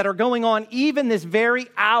come, that are going on even this very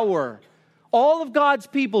hour. All of God's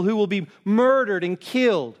people who will be murdered and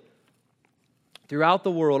killed throughout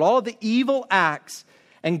the world. All of the evil acts.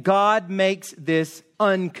 And God makes this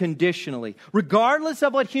unconditionally. Regardless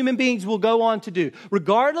of what human beings will go on to do.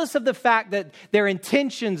 Regardless of the fact that their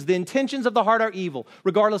intentions, the intentions of the heart are evil.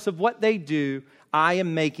 Regardless of what they do, I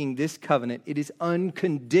am making this covenant. It is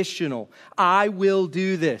unconditional. I will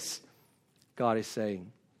do this, God is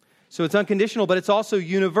saying. So it's unconditional, but it's also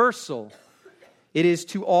universal. It is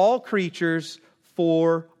to all creatures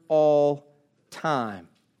for all time.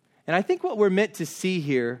 And I think what we're meant to see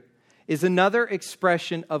here is another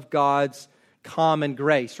expression of God's common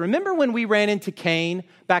grace. Remember when we ran into Cain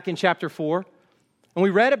back in chapter 4? And we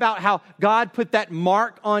read about how God put that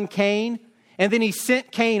mark on Cain, and then He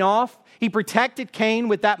sent Cain off. He protected Cain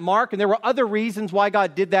with that mark, and there were other reasons why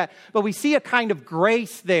God did that. But we see a kind of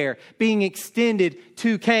grace there being extended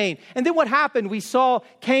to Cain. And then what happened? We saw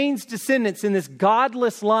Cain's descendants in this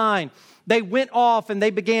godless line. They went off and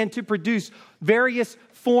they began to produce various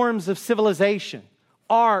forms of civilization.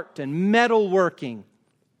 Art and metalworking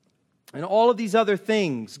and all of these other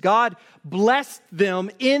things. God blessed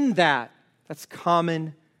them in that. That's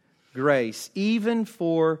common grace, even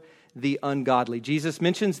for the ungodly. Jesus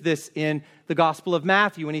mentions this in the Gospel of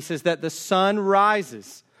Matthew when He says that the sun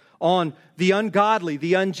rises on the ungodly,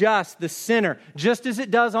 the unjust, the sinner, just as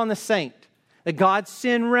it does on the saint. That God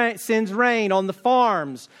sends rain on the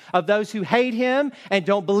farms of those who hate Him and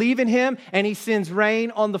don't believe in Him, and He sends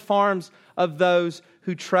rain on the farms of those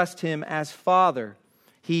who trust Him as Father.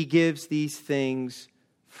 He gives these things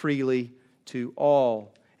freely to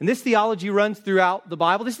all. And this theology runs throughout the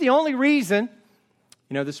Bible. This is the only reason.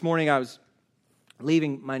 You know, this morning I was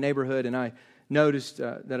leaving my neighborhood and I noticed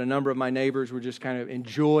that a number of my neighbors were just kind of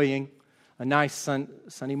enjoying a nice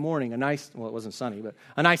sunny morning. It wasn't sunny, but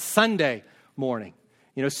a nice Sunday morning.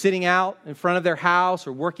 You know, sitting out in front of their house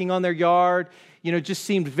or working on their yard. You know, just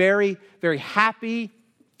seemed very, very happy,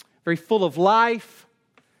 very full of life.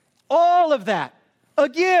 All of that, a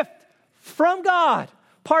gift from God,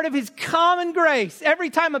 part of His common grace. Every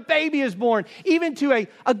time a baby is born, even to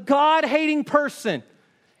a God-hating person,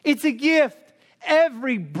 it's a gift.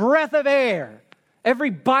 Every breath of air,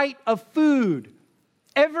 every bite of food,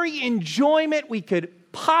 every enjoyment we could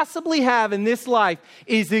possibly have in this life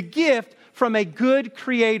is a gift from a good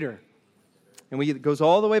Creator. And it goes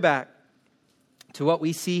all the way back to what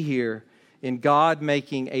we see here in God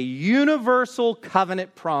making a universal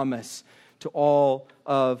covenant promise to all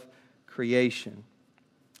of creation.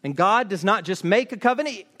 And God does not just make a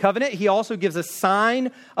covenant, He also gives a sign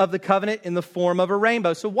of the covenant in the form of a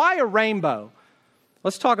rainbow. So why a rainbow?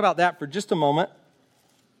 Let's talk about that for just a moment.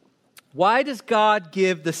 Why does God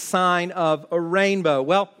give the sign of a rainbow?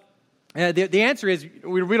 Well, the answer is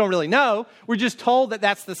we don't really know. We're just told that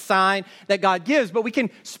that's the sign that God gives. But we can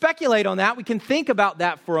speculate on that. We can think about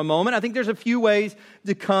that for a moment. I think there's a few ways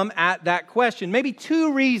to come at that question. Maybe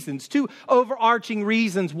two overarching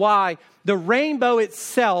reasons why the rainbow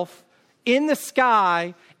itself in the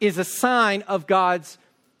sky is a sign of God's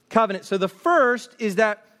covenant. So the first is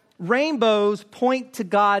that rainbows point to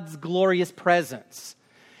God's glorious presence.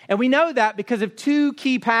 And we know that because of two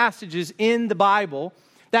key passages in the Bible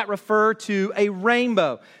that refer to a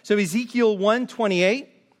rainbow. So Ezekiel 1:28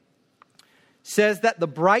 says that the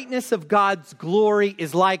brightness of God's glory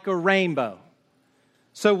is like a rainbow.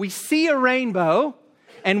 So we see a rainbow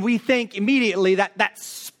and we think immediately that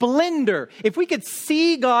splendor. If we could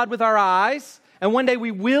see God with our eyes, and one day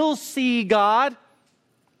we will see God,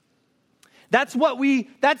 that's what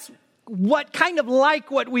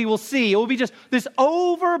what we will see. It will be just this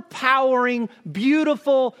overpowering,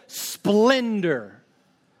 beautiful splendor.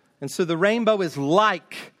 And so the rainbow is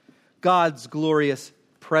like God's glorious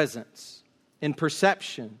presence in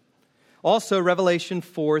perception. Also, Revelation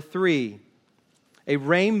 4:3. A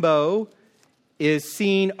rainbow is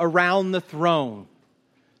seen around the throne.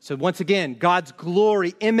 So once again, God's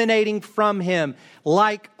glory emanating from him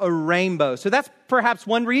like a rainbow. So that's perhaps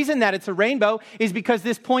one reason that it's a rainbow, is because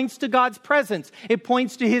this points to God's presence. It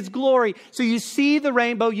points to his glory. So you see the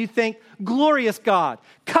rainbow, you think, glorious God,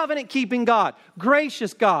 covenant-keeping God,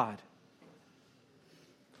 gracious God.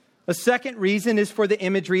 A second reason is for the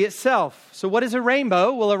imagery itself. So what is a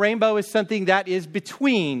rainbow? Well, a rainbow is something that is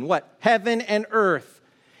between, heaven and earth.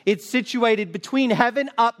 It's situated between heaven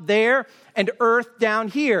up there and earth down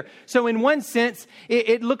here. So in one sense,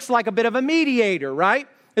 it looks like a bit of a mediator, right?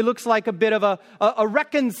 It looks like a bit of a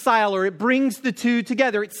reconciler. It brings the two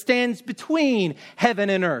together. It stands between heaven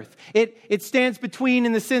and earth. It stands between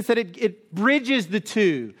in the sense that it bridges the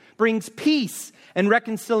two, brings peace and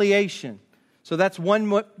reconciliation. So that's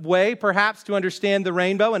one way, perhaps, to understand the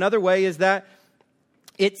rainbow. Another way is that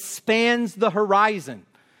it spans the horizon.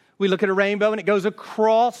 We look at a rainbow and it goes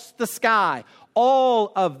across the sky,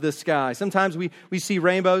 all of the sky. Sometimes we see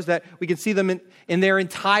rainbows that we can see them in their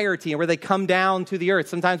entirety and where they come down to the earth.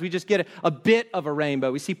 Sometimes we just get a bit of a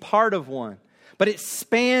rainbow. We see part of one. But it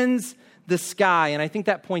spans the sky, and I think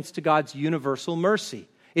that points to God's universal mercy.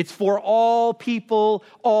 It's for all people,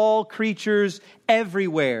 all creatures,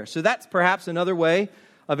 everywhere. So that's perhaps another way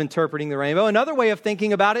of interpreting the rainbow. Another way of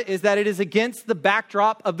thinking about it is that it is against the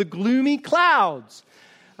backdrop of the gloomy clouds.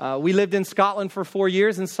 We lived in Scotland for 4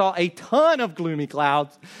 years and saw a ton of gloomy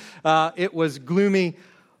clouds. It was gloomy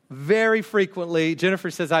very frequently. Jennifer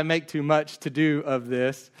says I make too much to do of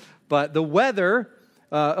this, but the weather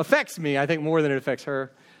affects me, I think, more than it affects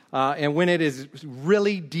her. And when it is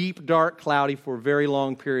really deep, dark, cloudy for a very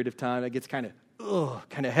long period of time, it gets kind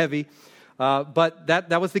of heavy. But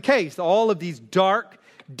that was the case. All of these dark,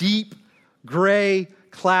 deep, gray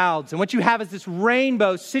clouds. And what you have is this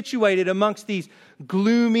rainbow situated amongst these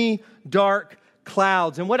gloomy, dark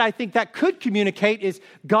clouds. And what I think that could communicate is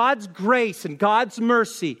God's grace and God's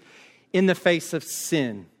mercy in the face of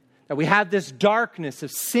sin. That we have this darkness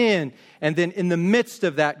of sin, and then in the midst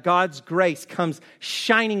of that, God's grace comes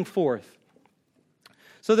shining forth.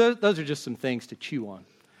 So those are just some things to chew on.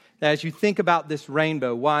 Now, as you think about this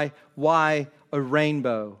rainbow, why a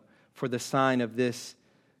rainbow for the sign of this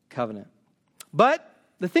covenant? But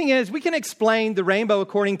the thing is, we can explain the rainbow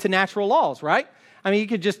according to natural laws, right? I mean, you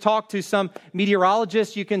could just talk to some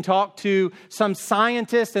meteorologist, you can talk to some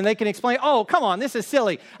scientist, and they can explain, oh, come on, this is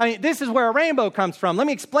silly. I mean, this is where a rainbow comes from. Let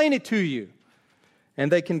me explain it to you.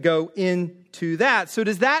 And they can go into that. So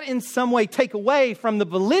does that in some way take away from the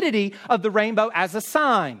validity of the rainbow as a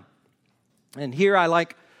sign? And here I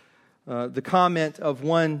like the comment of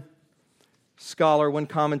one scholar, one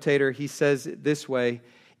commentator. He says it this way: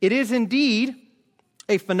 it is indeed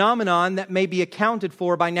a phenomenon that may be accounted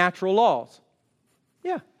for by natural laws.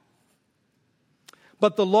 Yeah.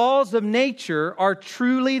 But the laws of nature are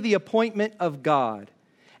truly the appointment of God.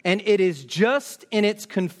 And it is just in its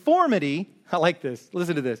conformity, I like this,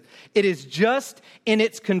 listen to this. It is just in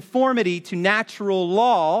its conformity to natural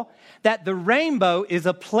law that the rainbow is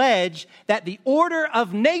a pledge that the order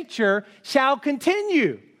of nature shall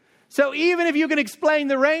continue. So even if you can explain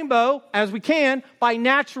the rainbow, as we can, by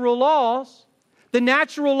natural laws, the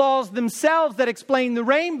natural laws themselves that explain the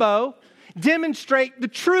rainbow demonstrate the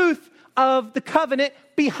truth of the covenant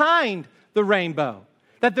behind the rainbow.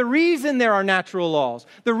 That the reason there are natural laws,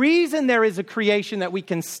 the reason there is a creation that we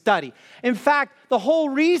can study, in fact, the whole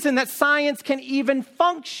reason that science can even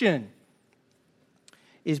function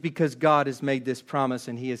is because God has made this promise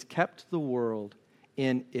and He has kept the world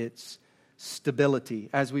in its stability,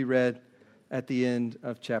 as we read at the end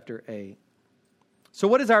of chapter 8. So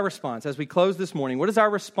what is our response as we close this morning? What is our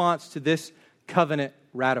response to this covenant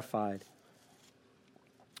ratified?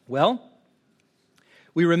 Well,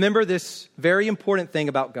 we remember this very important thing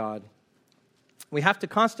about God. We have to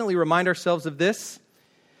constantly remind ourselves of this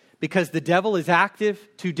because the devil is active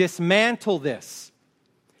to dismantle this.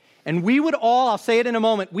 And we would all, I'll say it in a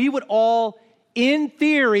moment, we would all, in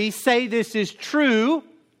theory, say this is true,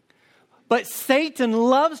 but Satan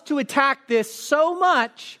loves to attack this so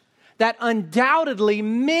much that undoubtedly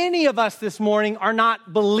many of us this morning are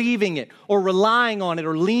not believing it or relying on it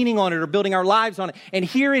or leaning on it or building our lives on it. And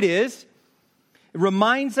here it is. It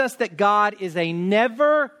reminds us that God is a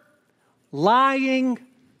never lying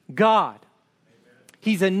God.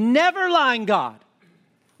 He's a never lying God.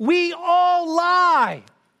 We all lie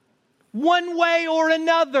one way or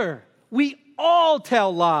another. We all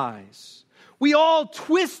tell lies. We all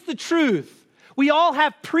twist the truth. We all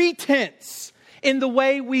have pretense in the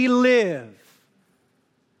way we live.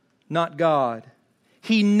 Not God.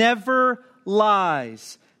 He never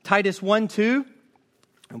lies. Titus 1:2,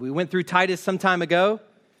 and we went through Titus some time ago,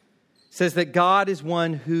 says that God is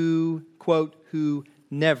one who, quote, who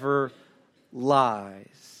never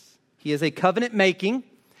lies. He is a covenant-making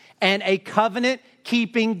and a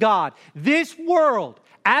covenant-keeping God. This world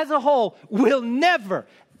as a whole will never,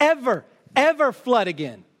 ever, ever flood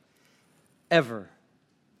again. Ever,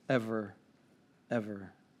 ever,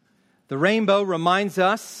 ever. The rainbow reminds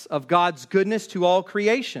us of God's goodness to all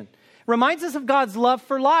creation. It reminds us of God's love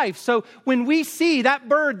for life. So when we see that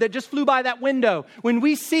bird that just flew by that window, when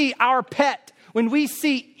we see our pet, when we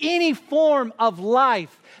see any form of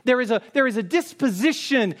life, there is a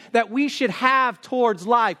disposition that we should have towards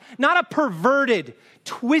life. Not a perverted,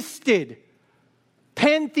 twisted,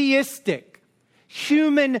 pantheistic,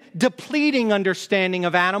 human depleting understanding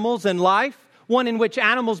of animals and life. One in which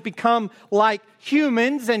animals become like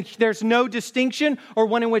humans and there's no distinction, or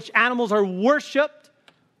one in which animals are worshiped,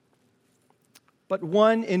 but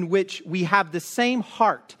one in which we have the same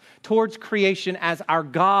heart towards creation as our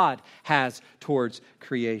God has towards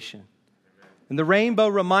creation. And the rainbow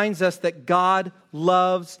reminds us that God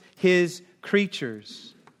loves His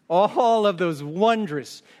creatures. All of those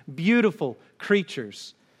wondrous, beautiful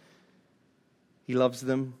creatures. He loves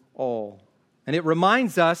them all. And it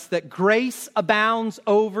reminds us that grace abounds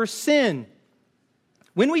over sin.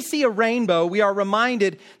 When we see a rainbow, we are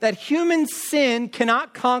reminded that human sin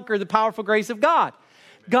cannot conquer the powerful grace of God.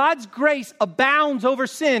 God's grace abounds over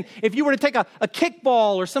sin. If you were to take a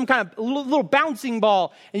kickball or some kind of little bouncing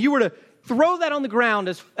ball and you were to throw that on the ground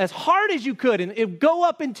as hard as you could and it would go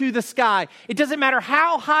up into the sky, it doesn't matter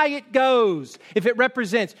how high it goes if it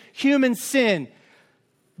represents human sin.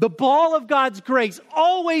 The ball of God's grace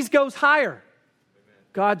always goes higher.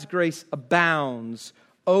 God's grace abounds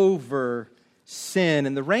over sin.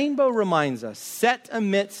 And the rainbow reminds us, set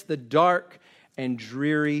amidst the dark and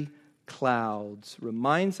dreary clouds,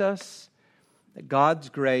 reminds us that God's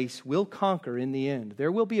grace will conquer in the end.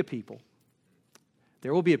 There will be a people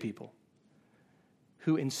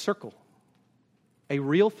who encircle a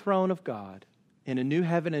real throne of God in a new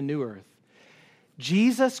heaven and new earth.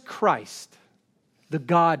 Jesus Christ, the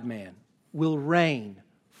God-man, will reign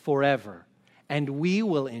forever. And we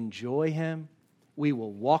will enjoy Him. We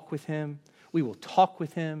will walk with Him. We will talk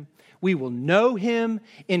with Him. We will know Him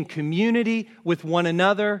in community with one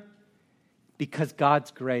another because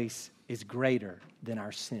God's grace is greater than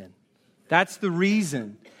our sin. That's the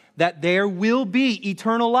reason that there will be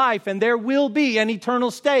eternal life and there will be an eternal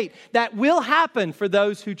state that will happen for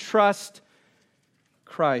those who trust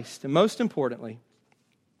Christ. And most importantly,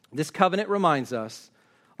 this covenant reminds us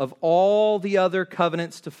of all the other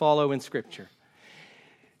covenants to follow in Scripture.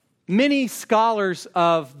 Many scholars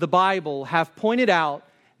of the Bible have pointed out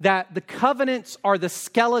that the covenants are the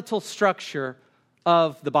skeletal structure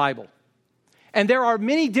of the Bible. And there are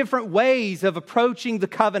many different ways of approaching the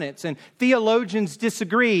covenants, and theologians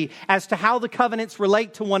disagree as to how the covenants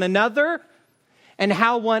relate to one another and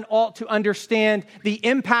how one ought to understand the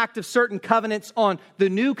impact of certain covenants on the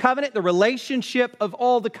new covenant, the relationship of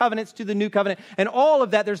all the covenants to the new covenant, and all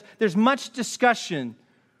of that. There's much discussion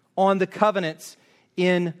on the covenants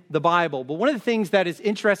in the Bible. But one of the things that is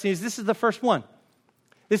interesting is this is the first one.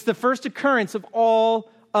 This is the first occurrence of all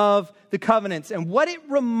of the covenants. And what it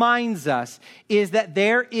reminds us is that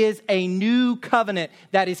there is a new covenant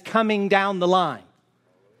that is coming down the line.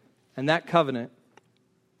 And that covenant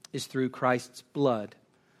is through Christ's blood.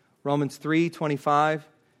 Romans 3:25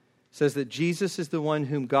 says that Jesus is the one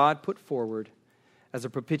whom God put forward as a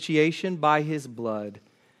propitiation by His blood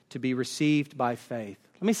to be received by faith.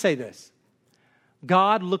 Let me say this.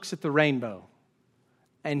 God looks at the rainbow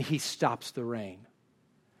and He stops the rain.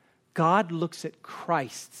 God looks at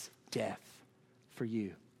Christ's death for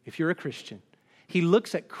you. If you're a Christian, He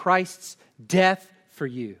looks at Christ's death for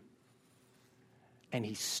you and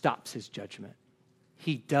He stops His judgment.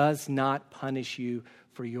 He does not punish you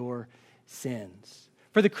for your sins.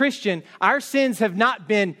 For the Christian, our sins have not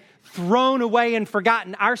been thrown away and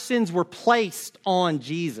forgotten. Our sins were placed on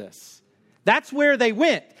Jesus. That's where they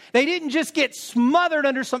went. They didn't just get smothered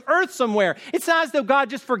under some earth somewhere. It's not as though God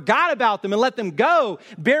just forgot about them and let them go,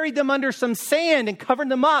 buried them under some sand and covered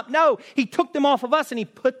them up. No, He took them off of us and He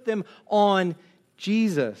put them on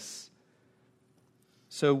Jesus.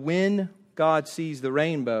 So when God sees the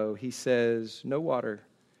rainbow, He says, no water.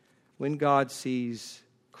 When God sees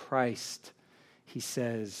Christ, He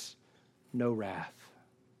says, no wrath,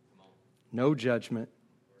 no judgment,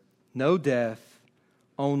 no death,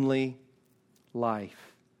 only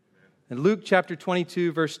life. In Luke chapter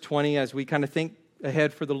 22, verse 20, as we kind of think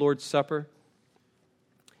ahead for the Lord's Supper,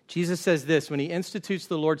 Jesus says this when he institutes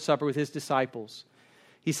the Lord's Supper with his disciples.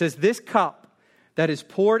 He says, "This cup that is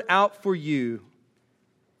poured out for you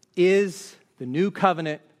is the new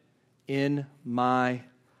covenant in my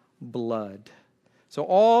blood." So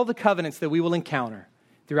all the covenants that we will encounter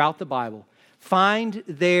throughout the Bible find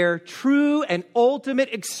their true and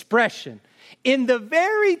ultimate expression in the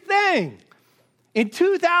very thing in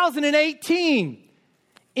 2018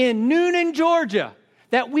 in Noonan, Georgia,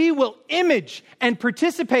 that we will image and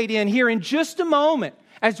participate in here in just a moment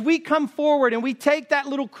as we come forward and we take that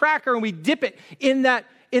little cracker and we dip it in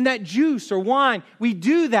that juice or wine. We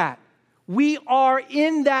do that. We are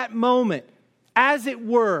in that moment, as it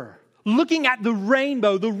were, looking at the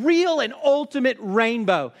rainbow, the real and ultimate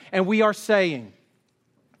rainbow. And we are saying,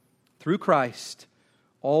 through Christ,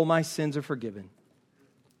 all my sins are forgiven.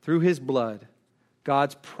 Through his blood,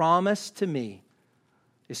 God's promise to me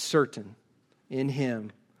is certain. In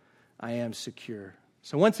him, I am secure.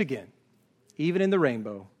 So once again, even in the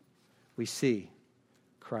rainbow, we see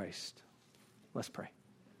Christ. Let's pray.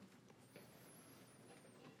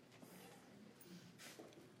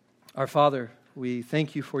 Our Father, we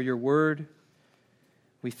thank you for your word.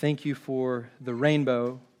 We thank you for the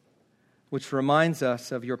rainbow, which reminds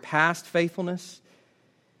us of your past faithfulness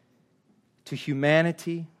to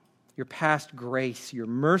humanity, your past grace, your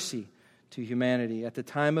mercy to humanity at the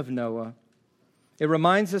time of Noah. It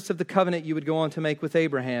reminds us of the covenant you would go on to make with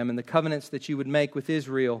Abraham and the covenants that you would make with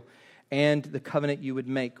Israel and the covenant you would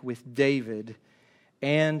make with David.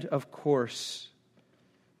 And, of course,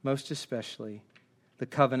 most especially, the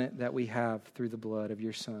covenant that we have through the blood of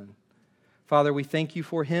your Son. Father, we thank you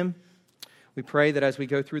for him. We pray that as we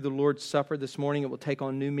go through the Lord's Supper this morning, it will take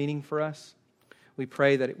on new meaning for us. We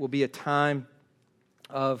pray that it will be a time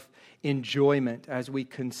of enjoyment as we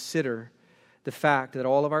consider the fact that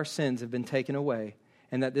all of our sins have been taken away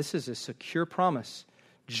and that this is a secure promise,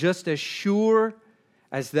 just as sure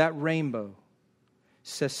as that rainbow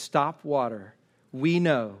says stop water. We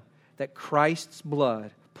know that Christ's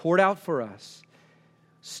blood poured out for us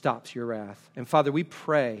stops your wrath. And Father, we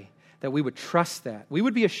pray that we would trust that. We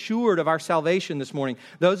would be assured of our salvation this morning.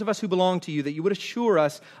 Those of us who belong to you, that you would assure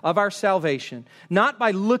us of our salvation, not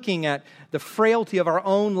by looking at the frailty of our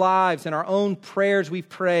own lives and our own prayers we've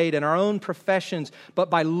prayed and our own professions, but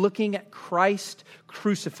by looking at Christ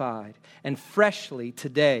crucified and freshly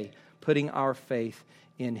today putting our faith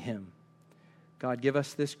in him. God, give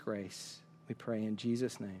us this grace, we pray in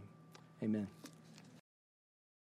Jesus' name. Amen.